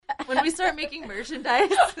When we start making merchandise,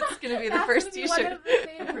 it's going to be the first t-shirt.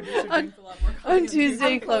 On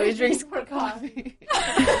Tuesday, Chloe drinks more coffee.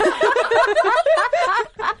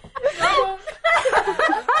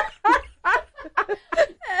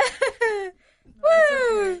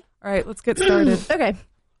 Woo! All right, let's get started. Okay.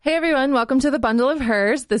 Hey everyone, welcome to the Bundle of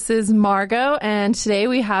Hers. This is Margot, and today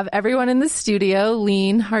we have everyone in the studio,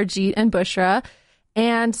 Lean, Harjeet, and Bushra.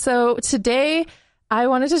 And so today I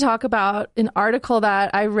wanted to talk about an article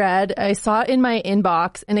that I read. I saw it in my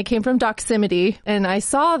inbox, and it came from Doximity, and I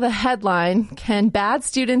saw the headline, "Can Bad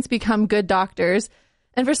Students Become Good Doctors?"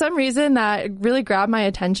 And for some reason that really grabbed my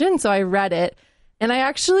attention, so I read it. And I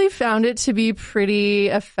actually found it to be pretty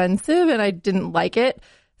offensive, and I didn't like it.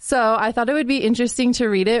 So I thought it would be interesting to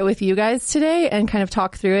read it with you guys today and kind of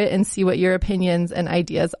talk through it and see what your opinions and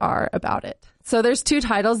ideas are about it. So there's two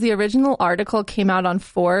titles. The original article came out on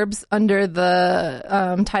Forbes under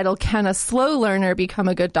the title, "Can a Slow Learner Become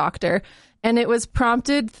a Good Doctor?" And it was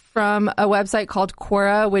prompted from a website called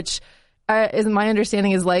Quora, which is my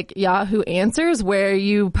understanding is like Yahoo Answers, where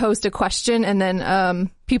you post a question and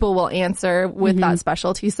then people will answer with that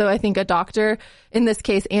specialty. So I think a doctor in this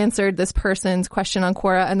case answered this person's question on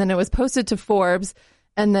Quora, and then it was posted to Forbes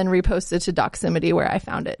and then reposted to Doximity where I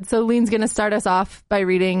found it. So Lean's going to start us off by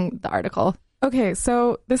reading the article. Okay,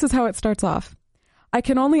 so this is how it starts off. I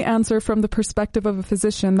can only answer from the perspective of a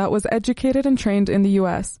physician that was educated and trained in the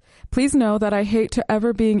U.S. Please know that I hate to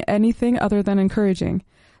ever being anything other than encouraging.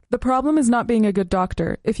 The problem is not being a good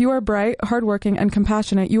doctor. If you are bright, hardworking, and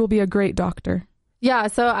compassionate, you will be a great doctor. Yeah,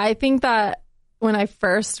 so I think that when I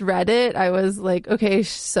first read it, I was like, okay,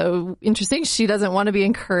 so interesting. She doesn't want to be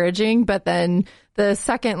encouraging. But then the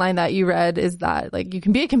second line that you read is that like you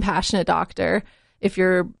can be a compassionate doctor if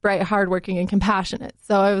you're bright, hardworking, and compassionate.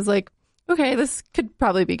 So I was like, okay, this could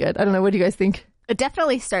probably be good. I don't know. What do you guys think? It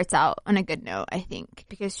definitely starts out on a good note, I think,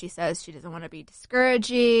 because she says she doesn't want to be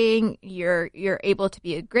discouraging. You're able to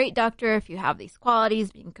be a great doctor if you have these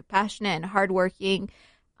qualities, being compassionate and hardworking.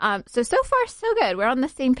 So far, so good. We're on the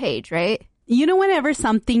same page, right? You know, whenever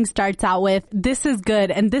something starts out with, this is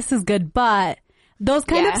good and this is good, but those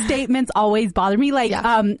kind of statements always bother me. Like,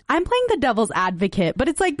 I'm playing the devil's advocate, but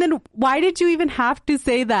it's like, then why did you even have to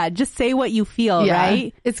say that? Just say what you feel,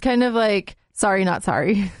 right? It's kind of like, sorry, not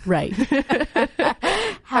sorry. Right.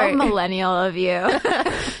 How millennial of you.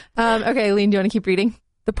 Okay, Lean, do you want to keep reading?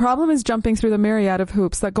 The problem is jumping through the myriad of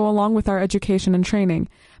hoops that go along with our education and training.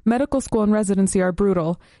 Medical school and residency are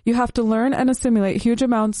brutal. You have to learn and assimilate huge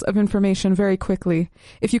amounts of information very quickly.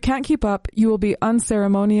 If you can't keep up, you will be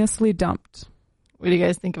unceremoniously dumped. What do you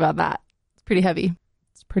guys think about that? It's pretty heavy.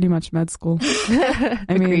 It's pretty much med school.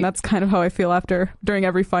 I mean, that's kind of how I feel during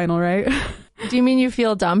every final, right? Do you mean you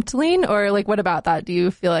feel dumped, Lean? Or like, what about that? Do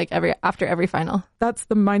you feel like after every final? That's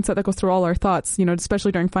the mindset that goes through all our thoughts,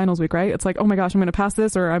 especially during finals week, right? It's like, oh my gosh, I'm going to pass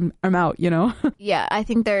this or I'm out, Yeah, I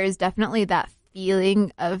think there is definitely that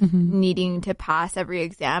feeling of needing to pass every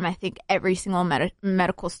exam. I think every single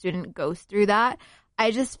medical student goes through that.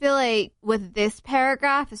 I just feel like with this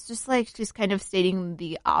paragraph, it's just like she's kind of stating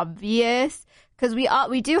the obvious, because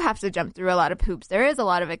we do have to jump through a lot of hoops. There is a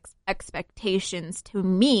lot of expectations to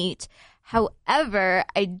meet. However,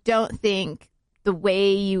 I don't think the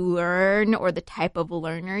way you learn or the type of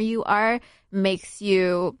learner you are makes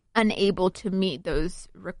you unable to meet those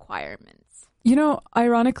requirements.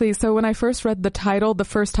 Ironically, so when I first read the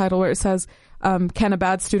first title where it says, can a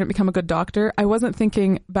bad student become a good doctor? I wasn't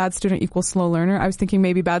thinking bad student equals slow learner. I was thinking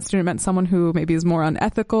maybe bad student meant someone who maybe is more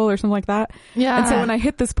unethical or something like that. Yeah. And so when I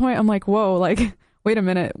hit this point, I'm like, whoa, like, wait a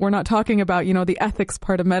minute. We're not talking about, the ethics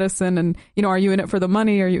part of medicine and, are you in it for the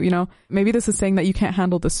money? Or maybe this is saying that you can't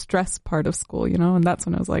handle the stress part of school, and that's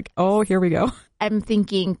when I was like, oh, here we go. I'm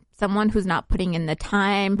thinking someone who's not putting in the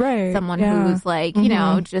time, right? Someone who's like,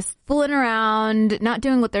 just fooling around, not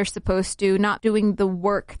doing what they're supposed to, not doing the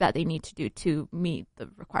work that they need to do to meet the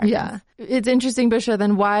requirements. Yeah. It's interesting, Bushra,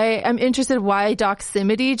 then I'm interested why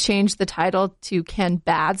Doximity changed the title to "Can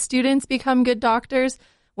Bad Students Become Good Doctors?"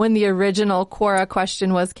 when the original Quora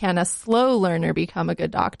question was, "Can a slow learner become a good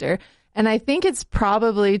doctor?" And I think it's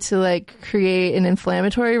probably to like create an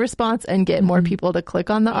inflammatory response and get more people to click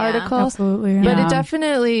on the article. Absolutely. But it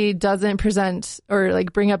definitely doesn't present or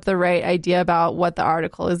like bring up the right idea about what the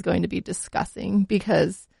article is going to be discussing,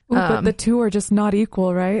 because but the two are just not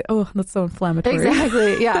equal, right? Oh, that's so inflammatory.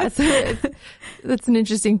 Exactly. Yeah. So that's an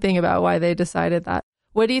interesting thing about why they decided that.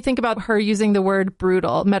 What do you think about her using the word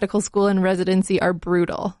brutal? Medical school and residency are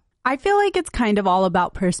brutal. I feel like it's kind of all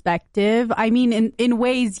about perspective. I mean, in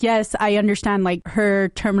ways, yes, I understand like her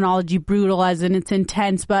terminology, brutal, as in it's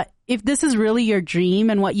intense. But if this is really your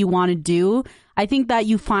dream and what you want to do, I think that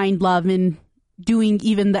you find love in doing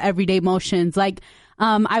even the everyday motions. Like,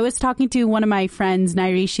 I was talking to one of my friends,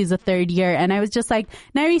 Nairi, she's a third year, and I was just like,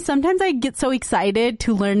 Nairi, sometimes I get so excited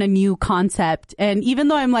to learn a new concept. And even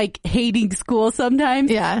though I'm like hating school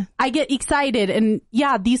sometimes, I get excited. And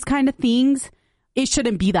yeah, these kind of things, it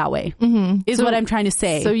shouldn't be that way, is what I'm trying to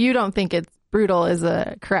say. So you don't think it's brutal is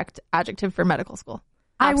a correct adjective for medical school?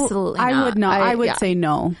 Absolutely not. I would not. I would say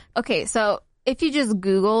no. Okay, so if you just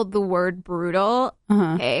Google the word brutal,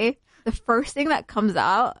 okay, the first thing that comes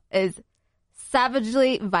out is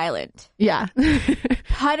savagely violent. Yeah.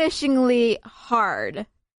 Punishingly hard.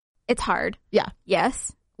 It's hard. Yeah.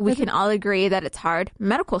 Yes. We can all agree that it's hard.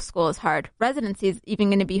 Medical school is hard. Residency is even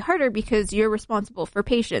going to be harder because you're responsible for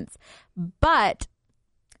patients. But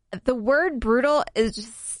the word brutal is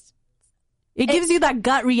just... It gives you that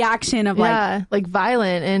gut reaction of like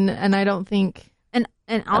violent. And I don't think... And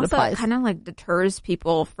also it kind of like deters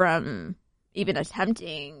people from even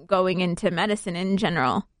attempting going into medicine in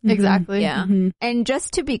general. Exactly. Yeah. And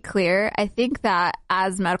just to be clear, I think that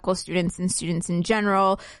as medical students and students in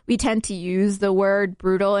general, we tend to use the word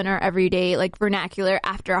brutal in our everyday like vernacular.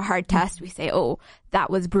 After a hard test, we say, oh, that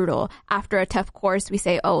was brutal. After a tough course, we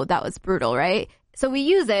say, oh, that was brutal, right? So we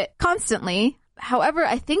use it constantly. However,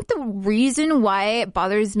 I think the reason why it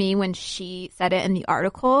bothers me when she said it in the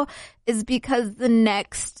article is because the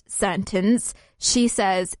next sentence, she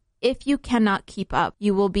says, if you cannot keep up,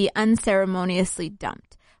 you will be unceremoniously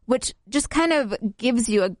dumped, which just kind of gives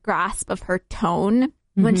you a grasp of her tone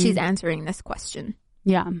when she's answering this question.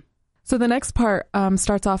 Yeah. So the next part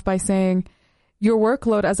starts off by saying, your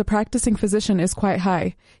workload as a practicing physician is quite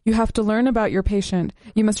high. You have to learn about your patient.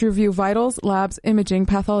 You must review vitals, labs, imaging,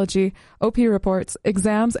 pathology, OP reports,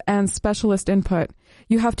 exams, and specialist input.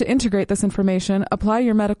 You have to integrate this information, apply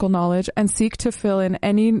your medical knowledge, and seek to fill in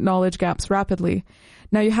any knowledge gaps rapidly.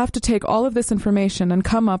 Now you have to take all of this information and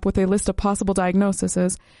come up with a list of possible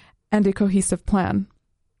diagnoses and a cohesive plan.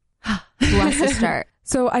 Who wants to start?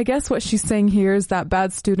 So I guess what she's saying here is that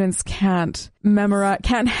bad students can't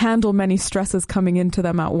handle many stresses coming into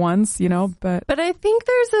them at once, you know, but I think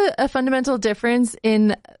there's a fundamental difference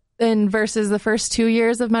in versus the first 2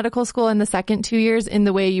 years of medical school and the second 2 years in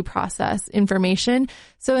the way you process information.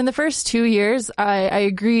 So in the first 2 years, I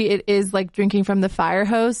agree it is like drinking from the fire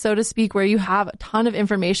hose, so to speak, where you have a ton of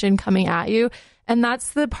information coming at you. And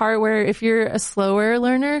that's the part where if you're a slower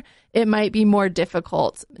learner, it might be more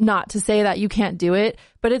difficult. Not to say that you can't do it,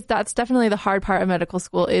 but that's definitely the hard part of medical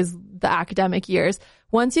school is the academic years.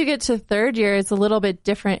 Once you get to third year, it's a little bit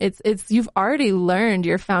different. It's you've already learned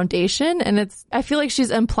your foundation, and I feel like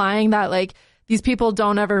she's implying that like these people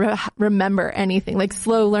don't ever remember anything. Like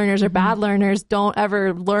slow learners or bad learners don't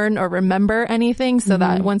ever learn or remember anything, so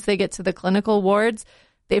that once they get to the clinical wards,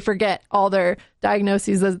 they forget all their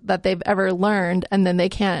diagnoses that they've ever learned, and then they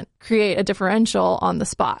can't create a differential on the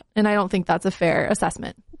spot. And I don't think that's a fair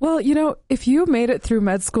assessment. Well, you know, if you made it through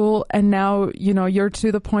med school and now, you know, you're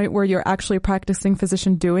to the point where you're actually a practicing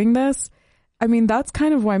physician doing this, I mean, that's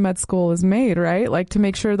kind of why med school is made, right? Like to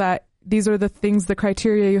make sure that these are the things, the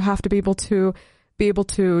criteria you have to be able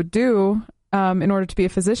to do in order to be a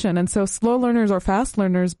physician. And so slow learners or fast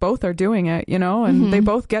learners both are doing it, you know, and they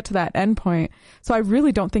both get to that end point. So I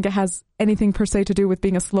really don't think it has anything per se to do with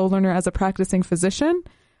being a slow learner as a practicing physician.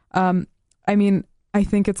 I mean, I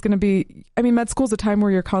think it's going to be, med school is a time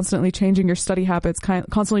where you're constantly changing your study habits,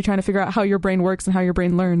 constantly trying to figure out how your brain works and how your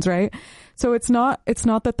brain learns, right? So it's not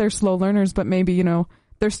that they're slow learners, but maybe, you know,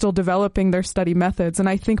 they're still developing their study methods. And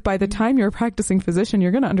I think by the time you're a practicing physician,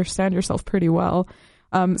 you're going to understand yourself pretty well.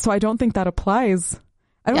 So I don't think that applies.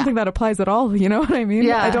 I don't think that applies at all. You know what I mean?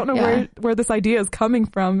 Yeah, I don't know where this idea is coming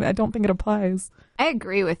from. I don't think it applies. I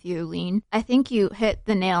agree with you, Lean. I think you hit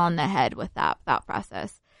the nail on the head with that thought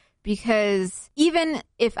process. Because even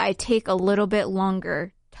if I take a little bit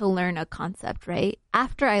longer to learn a concept, right?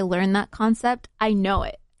 After I learn that concept, I know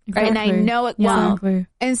it. Right? And I know it well. Exactly.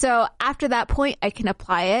 And so after that point, I can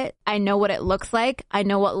apply it. I know what it looks like. I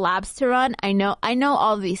know what labs to run. I know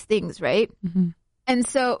all these things, right? And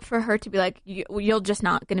so for her to be like, you're just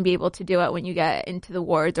not going to be able to do it when you get into the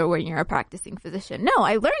wards or when you're a practicing physician. No,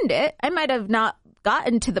 I learned it. I might have not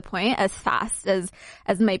gotten to the point as fast as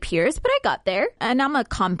my peers, but I got there and I'm a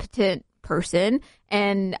competent person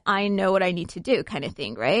and I know what I need to do kind of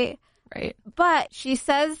thing, right? Right. But she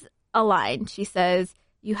says a line. She says,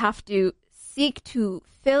 you have to seek to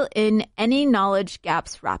fill in any knowledge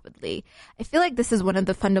gaps rapidly. I feel like this is one of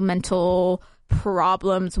the fundamental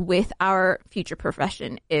problems with our future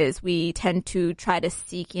profession is we tend to try to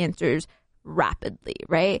seek answers rapidly,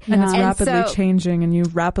 right? And it's rapidly changing and you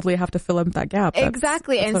rapidly have to fill in that gap.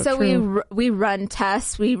 Exactly. And so we run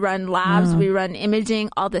tests, we run labs, we run imaging,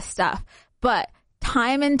 all this stuff. But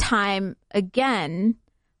time and time again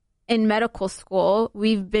in medical school,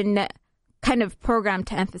 we've been kind of programmed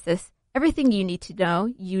to emphasize everything you need to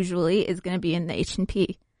know usually is going to be in the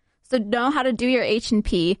H&P. So know how to do your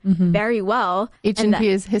H&P very well. H&P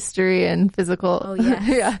is history and physical. Oh, yes.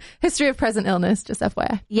 Yeah. History of present illness, just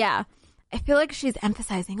FYI. Yeah. I feel like she's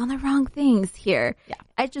emphasizing on the wrong things here. Yeah.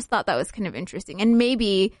 I just thought that was kind of interesting. And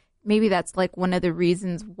maybe that's like one of the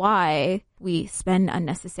reasons why we spend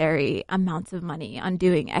unnecessary amounts of money on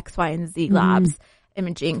doing X, Y, and Z labs,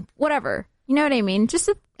 imaging, whatever. You know what I mean? Just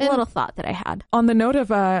a little thought that I had. On the note of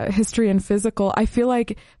history and physical, I feel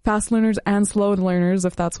like fast learners and slow learners,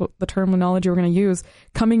 if that's what the terminology we're going to use,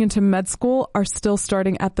 coming into med school are still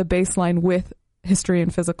starting at the baseline with history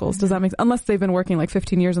and physicals. Does that make sense? Unless they've been working like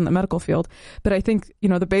 15 years in the medical field. But I think, the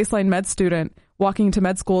baseline med student walking into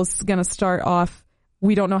med school is going to start off,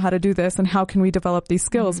 we don't know how to do this and how can we develop these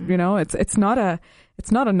skills? It's not a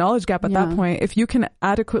knowledge gap at that point. If you can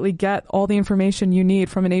adequately get all the information you need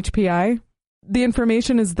from an HPI, the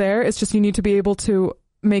information is there. It's just you need to be able to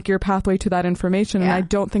make your pathway to that information. And I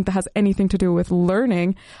don't think that has anything to do with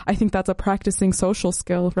learning. I think that's a practicing social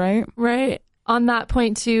skill, right? Right. On that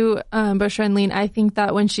point too, Bushra and Lean, I think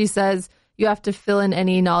that when she says you have to fill in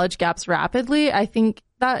any knowledge gaps rapidly, I think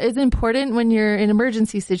that is important when you're in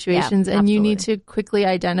emergency situations and you need to quickly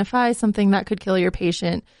identify something that could kill your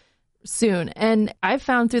patient soon. And I've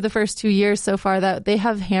found through the first 2 years so far that they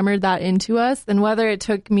have hammered that into us. And whether it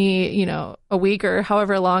took me, a week or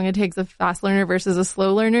however long it takes a fast learner versus a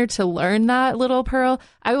slow learner to learn that little pearl,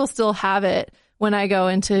 I will still have it when I go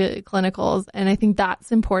into clinicals. And I think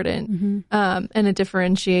that's important, and a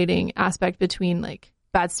differentiating aspect between like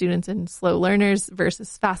bad students and slow learners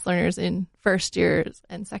versus fast learners in first years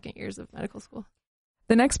and second years of medical school.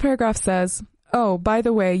 The next paragraph says, "Oh, by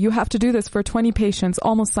the way, you have to do this for 20 patients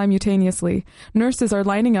almost simultaneously. Nurses are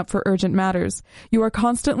lining up for urgent matters. You are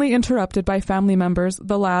constantly interrupted by family members,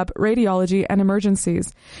 the lab, radiology, and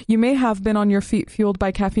emergencies. You may have been on your feet fueled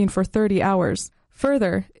by caffeine for 30 hours.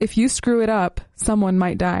 Further, if you screw it up, someone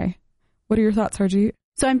might die." What are your thoughts, Harjeet?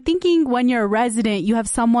 So I'm thinking when you're a resident, you have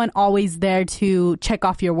someone always there to check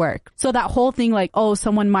off your work. So that whole thing like, oh,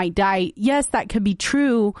 someone might die. Yes, that could be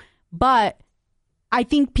true, but I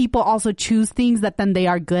think people also choose things that then they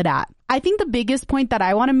are good at. I think the biggest point that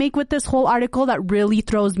I want to make with this whole article that really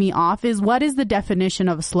throws me off is what is the definition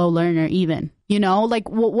of a slow learner even? Like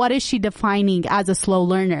what is she defining as a slow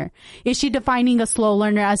learner? Is she defining a slow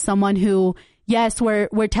learner as someone who, yes,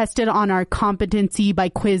 we're tested on our competency by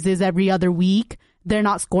quizzes every other week. They're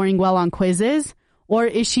not scoring well on quizzes? Or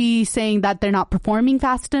is she saying that they're not performing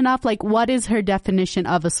fast enough? Like, what is her definition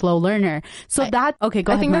of a slow learner? So okay,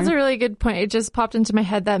 go ahead. I think that's a really good point. It just popped into my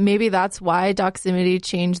head that maybe that's why Doximity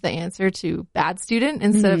changed the answer to bad student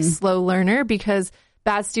instead of slow learner, because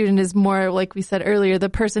bad student is more, like we said earlier, the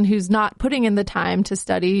person who's not putting in the time to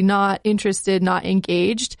study, not interested, not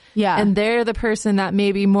engaged. Yeah. And they're the person that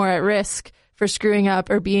may be more at risk for screwing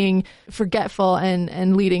up or being forgetful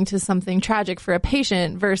and leading to something tragic for a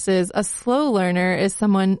patient, versus a slow learner is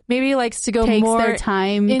someone maybe likes to go takes more their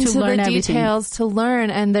time into to learn the everything. details to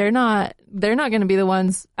learn, and they're not going to be the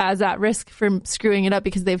ones as at risk for screwing it up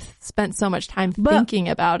because they've spent so much time thinking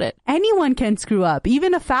about it. Anyone can screw up.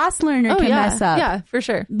 Even a fast learner can mess up. Yeah, for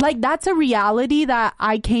sure. Like that's a reality that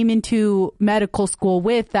I came into medical school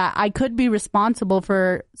with, that I could be responsible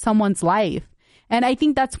for someone's life. And I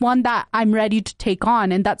think that's one that I'm ready to take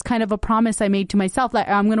on. And that's kind of a promise I made to myself, that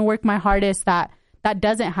I'm going to work my hardest that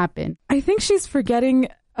doesn't happen. I think she's forgetting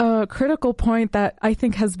a critical point that I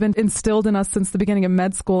think has been instilled in us since the beginning of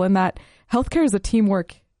med school, and that healthcare is a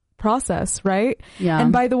teamwork process, right? Yeah.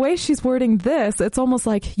 And by the way she's wording this, it's almost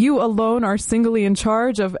like you alone are singly in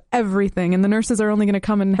charge of everything, and the nurses are only going to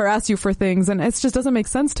come and harass you for things, and it just doesn't make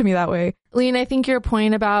sense to me that way. Lean, I think your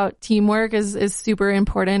point about teamwork is super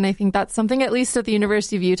important. I think that's something, at least at the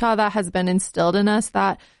University of Utah, that has been instilled in us,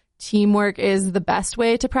 that teamwork is the best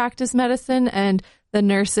way to practice medicine, and the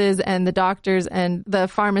nurses and the doctors and the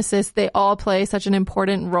pharmacists, they all play such an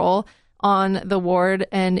important role on the ward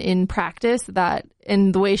and in practice, that,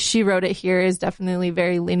 and the way she wrote it here is definitely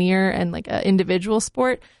very linear and like an individual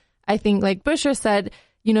sport. I think, like Bushra said,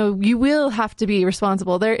 you will have to be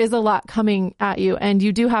responsible. There is a lot coming at you, and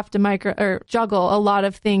you do have to juggle a lot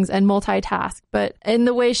of things and multitask. But in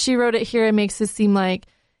the way she wrote it here, it makes it seem like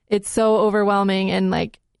it's so overwhelming and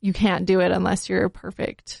like you can't do it unless you're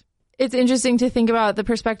perfect. It's interesting to think about the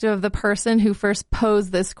perspective of the person who first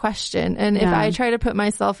posed this question. And if I try to put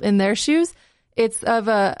myself in their shoes, it's of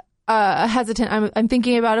a hesitant. I'm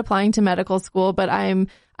thinking about applying to medical school, but I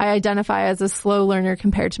identify as a slow learner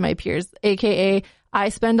compared to my peers, aka I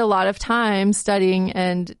spend a lot of time studying,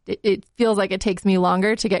 and it feels like it takes me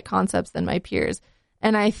longer to get concepts than my peers.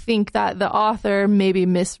 And I think that the author maybe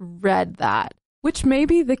misread that. Which may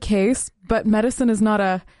be the case, but medicine is not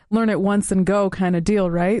a learn it once and go kind of deal,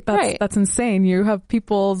 right? That's insane. You have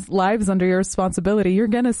people's lives under your responsibility. You're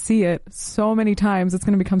going to see it so many times. It's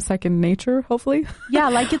going to become second nature, hopefully. Yeah,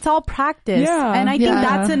 like it's all practice. Yeah. And I think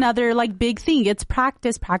that's another like big thing. It's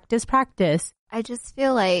practice, practice, practice. I just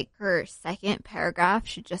feel like her second paragraph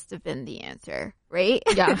should just have been the answer, right?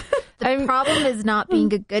 Yeah. The problem is not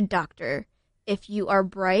being a good doctor. If you are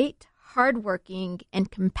bright, hardworking,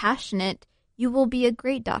 and compassionate, you will be a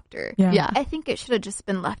great doctor. Yeah. I think it should have just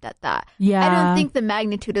been left at that. Yeah. I don't think the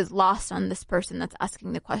magnitude is lost on this person that's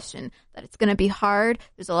asking the question, that it's going to be hard.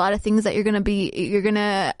 There's a lot of things that you're going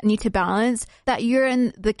to need to balance, that you're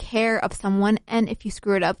in the care of someone, and if you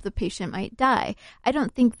screw it up, the patient might die. I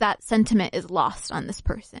don't think that sentiment is lost on this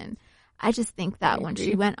person. I just think that when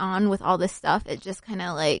she went on with all this stuff, it just kind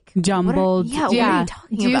of like jumbled. What are you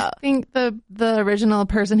talking about? Do you think the original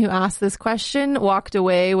person who asked this question walked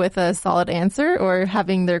away with a solid answer or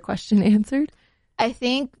having their question answered? I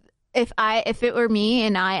think if it were me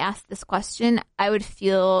and I asked this question, I would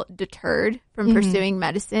feel deterred from pursuing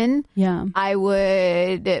medicine. Yeah. I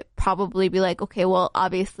would probably be like, okay, well,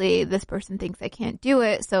 obviously this person thinks I can't do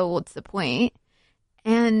it, so what's the point?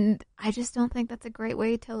 And I just don't think that's a great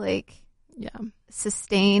way to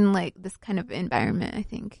sustain like this kind of environment,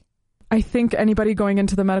 I think anybody going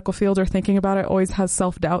into the medical field or thinking about it always has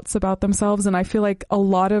self-doubts about themselves. And I feel like a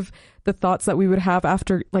lot of the thoughts that we would have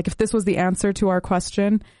after, like if this was the answer to our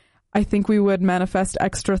question, I think we would manifest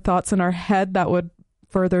extra thoughts in our head that would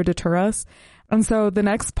further deter us. And so the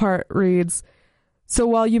next part reads, so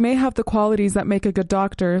while you may have the qualities that make a good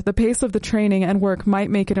doctor, the pace of the training and work might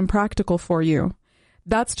make it impractical for you.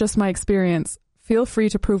 That's just my experience. Feel free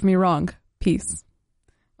to prove me wrong. Peace.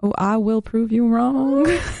 Oh, I will prove you wrong.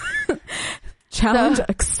 Challenge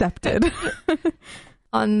accepted.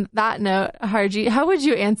 On that note, Harjeet, how would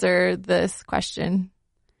you answer this question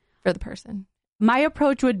for the person? My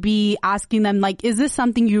approach would be asking them, like, is this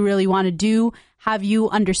something you really want to do? Have you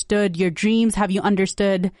understood your dreams? Have you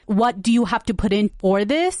understood what do you have to put in for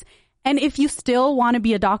this? And if you still want to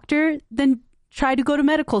be a doctor, then try to go to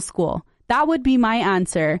medical school. That would be my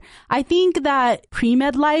answer. I think that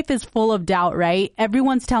pre-med life is full of doubt, right?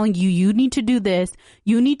 Everyone's telling you, you need to do this,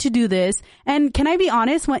 you need to do this. And can I be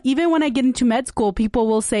honest? Even when I get into med school, people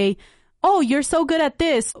will say, oh, you're so good at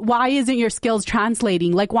this. Why isn't your skills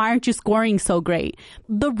translating? Like, why aren't you scoring so great?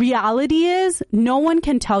 The reality is no one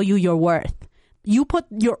can tell you your worth. You put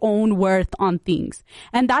your own worth on things.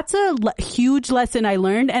 And that's a huge lesson I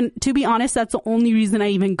learned. And to be honest, that's the only reason I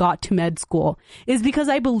even got to med school, is because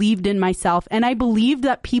I believed in myself. And I believed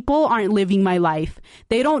that people aren't living my life.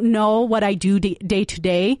 They don't know what I do day to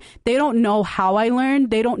day. They don't know how I learn.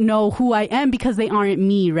 They don't know who I am because they aren't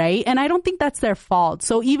me, right? And I don't think that's their fault.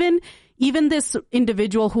 So even this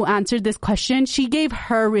individual who answered this question, she gave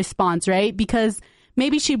her response, right? Because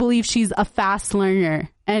maybe she believes she's a fast learner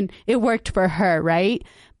and it worked for her, right?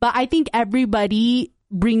 But I think everybody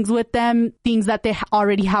brings with them things that they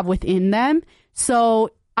already have within them.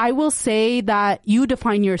 So I will say that you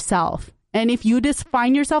define yourself. And if you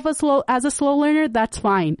define yourself as a slow learner, that's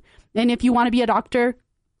fine. And if you want to be a doctor,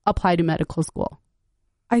 apply to medical school.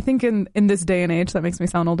 I think in this day and age, that makes me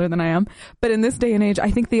sound older than I am, but in this day and age,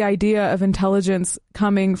 I think the idea of intelligence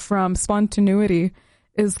coming from spontaneity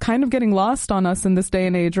is kind of getting lost on us in this day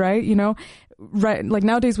and age, right? You know, right? Like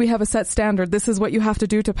nowadays we have a set standard. This is what you have to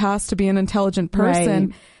do to pass to be an intelligent person.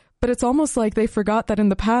 Right. But it's almost like they forgot that in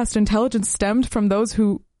the past, intelligence stemmed from those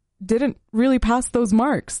who didn't really pass those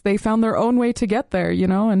marks. They found their own way to get there, you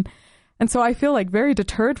know? And so I feel like very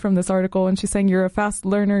deterred from this article. And she's saying you're a fast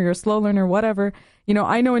learner, you're a slow learner, whatever. You know,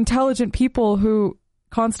 I know intelligent people who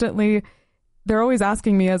constantly, they're always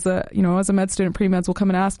asking me as a med student, pre-meds will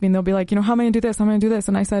come and ask me and they'll be like, you know, how am I going to do this? How am I going to do this?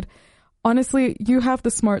 And I said, honestly, you have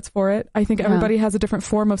the smarts for it. I think everybody has a different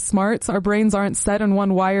form of smarts. Our brains aren't set in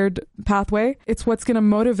one wired pathway. It's what's going to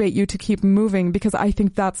motivate you to keep moving, because I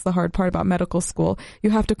think that's the hard part about medical school.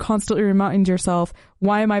 You have to constantly remind yourself,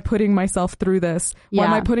 why am I putting myself through this? Why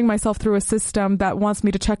am I putting myself through a system that wants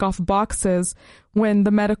me to check off boxes when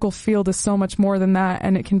the medical field is so much more than that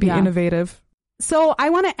and it can be innovative? So I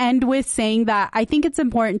want to end with saying that I think it's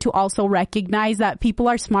important to also recognize that people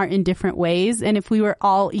are smart in different ways. And if we were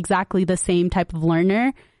all exactly the same type of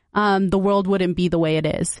learner, the world wouldn't be the way it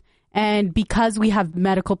is. And because we have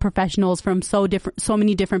medical professionals from so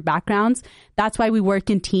many different backgrounds, that's why we work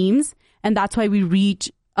in teams. And that's why we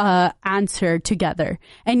reach answer together.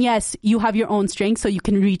 And yes, you have your own strengths, so you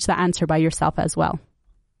can reach the answer by yourself as well.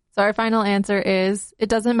 So our final answer is, it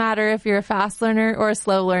doesn't matter if you're a fast learner or a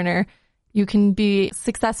slow learner. You can be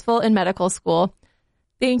successful in medical school.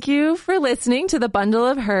 Thank you for listening to the Bundle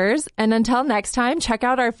of Hers. And until next time, check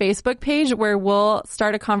out our Facebook page where we'll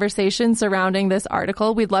start a conversation surrounding this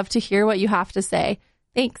article. We'd love to hear what you have to say.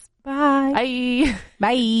 Thanks. Bye. Bye.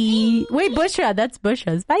 Bye. Wait, Bushra. That's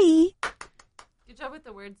Bushra's. Bye. Good job with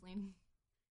the words, Lean.